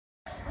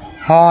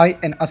Hi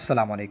and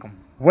Assalamu alaikum.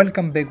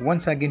 Welcome back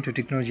once again to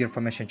Technology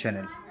Information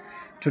channel.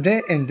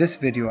 Today in this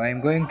video I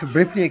am going to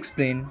briefly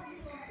explain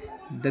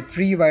the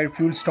 3-wire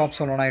fuel stop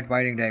solenoid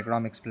wiring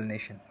diagram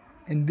explanation.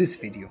 In this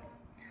video,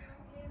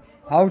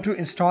 how to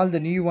install the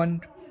new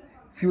one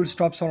fuel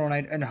stop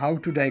solenoid and how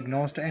to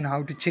diagnose and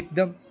how to check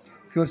the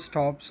fuel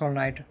stop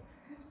solenoid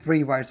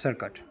 3-wire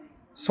circuit.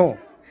 So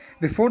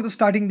before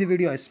starting the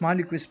video, a small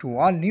request to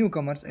all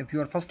newcomers: if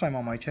you are first time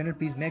on my channel,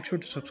 please make sure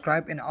to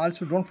subscribe and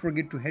also don't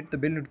forget to hit the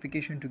bell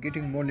notification to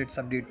getting more latest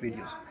update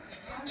videos.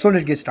 So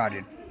let's get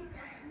started.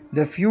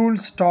 The fuel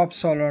stop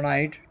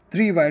solenoid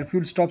 3-wire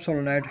fuel stop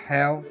solenoid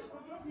have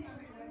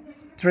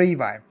 3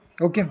 wire.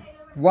 Okay,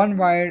 one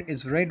wire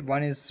is red,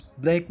 one is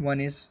black, one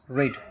is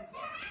red.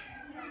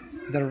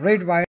 The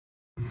red wire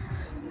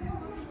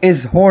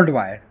is hold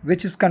wire,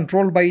 which is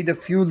controlled by the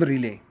fuel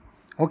relay.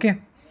 Okay,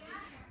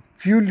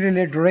 fuel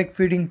relay direct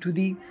feeding to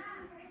the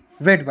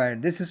red wire.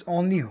 This is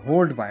only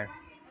hold wire.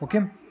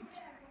 Okay,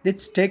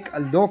 let's take a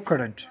low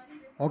current,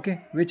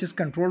 okay, which is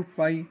controlled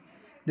by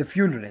the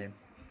fuel relay.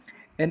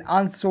 And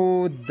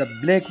also the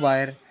black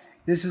wire,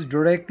 this is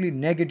directly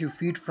negative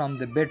feed from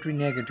the battery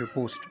negative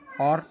post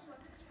or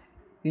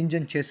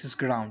engine chassis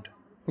ground.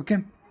 Okay,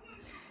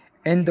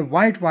 and the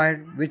white wire,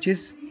 which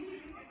is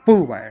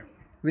pull wire,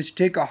 which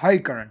take a high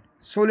current.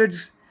 So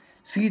let's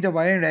see the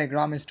wiring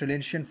diagram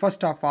installation.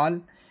 First of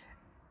all,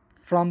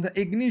 from the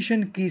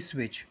ignition key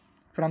switch,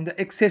 from the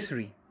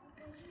accessory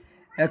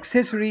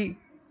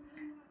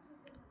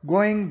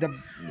going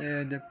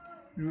the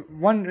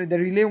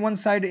relay one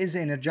side is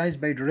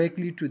energized by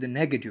directly to the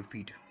negative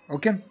feed.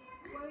 Okay,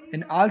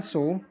 and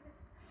also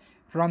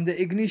from the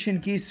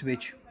ignition key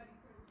switch,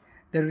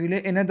 the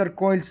relay another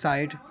coil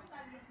side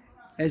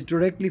is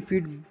directly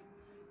feed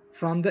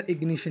from the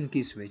ignition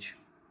key switch.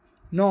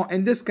 Now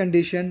in this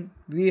condition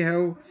we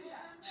have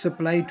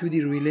supply to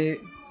the relay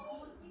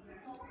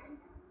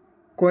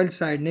coil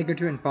side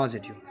negative and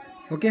positive.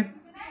 Okay,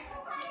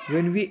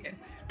 when we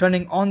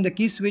turning on the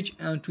key switch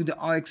to the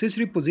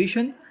accessory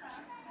position,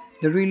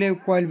 the relay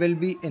coil will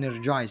be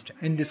energized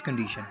in this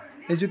condition.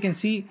 As you can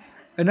see,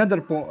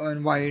 another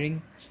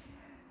wiring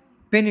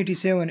pin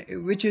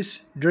 87, which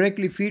is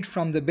directly feed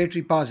from the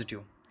battery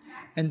positive,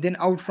 and then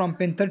out from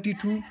pin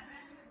 32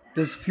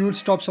 this fuel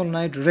stop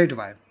solenoid red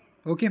wire.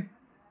 Okay,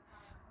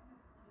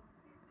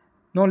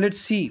 now let's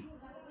see,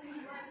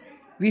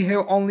 we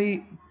have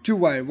only 2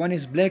 wire, one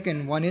is black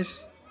and one is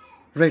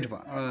white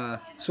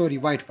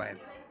wire.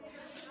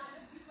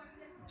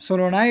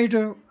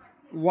 Solenoid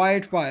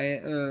white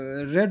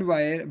wire, red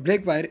wire,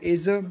 black wire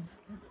is a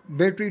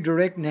battery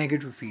direct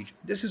negative feed.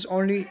 This is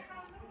only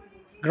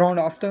ground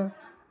of the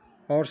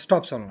or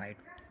stop solenoid.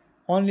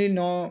 Only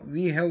now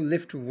we have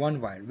left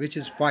one wire, which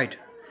is white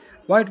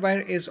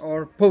wire is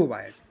our pull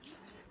wire,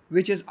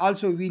 which is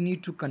also we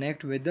need to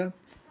connect with the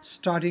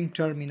starting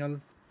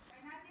terminal,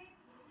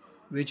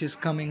 which is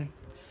coming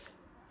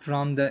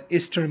from the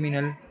S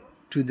terminal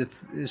to the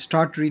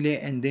start relay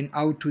and then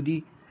out to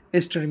the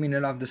S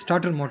terminal of the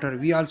starter motor.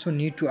 We also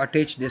need to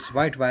attach this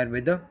white wire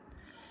with the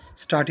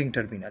starting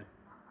terminal.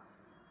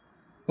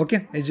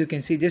 Okay, as you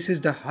can see, this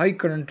is the high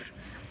current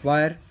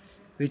wire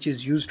which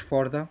is used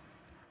for the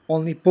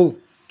only pull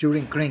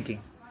during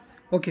cranking.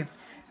 Okay,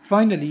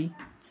 finally,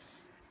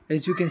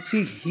 as you can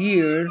see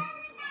here,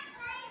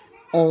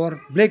 our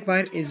black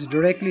wire is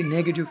directly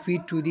negative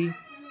feed to the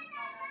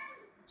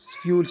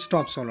fuel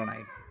stop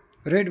solenoid.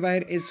 Red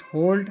wire is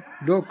hold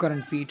low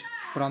current feed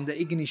from the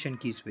ignition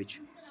key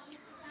switch,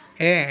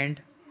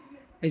 and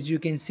as you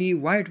can see,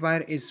 white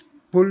wire is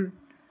pull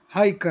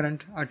high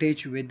current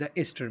attached with the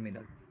S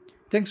terminal.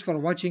 Thanks for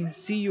watching.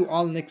 See you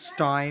all next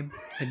time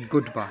and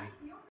goodbye.